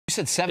You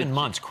said 7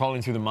 months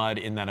crawling through the mud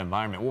in that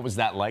environment. What was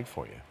that like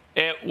for you?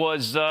 It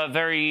was a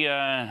very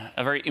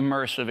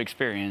immersive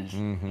experience.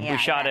 Yeah, we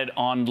shot it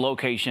on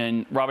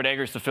location. Robert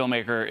Eggers, the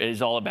filmmaker,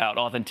 is all about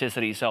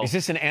authenticity. So, is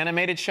this an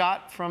animated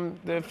shot from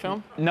the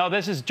film? no,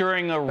 this is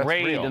during a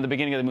raid real. in the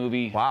beginning of the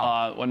movie.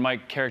 Wow. When my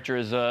character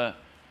is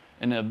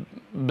in a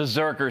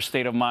berserker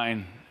state of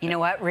mind. You know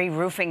what?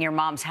 Re-roofing your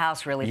mom's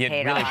house really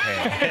paid off.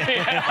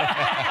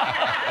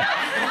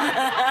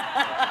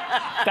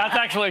 That's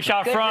actually a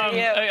shot from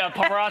a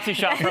paparazzi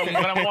shot from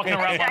when I'm walking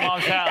around my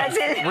mom's house. That's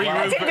it.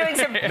 That's it doing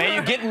some May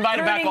you get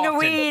invited back often. the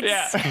weeds.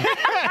 Yeah.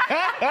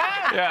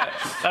 Yeah.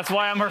 That's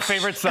why I'm her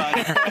favorite son.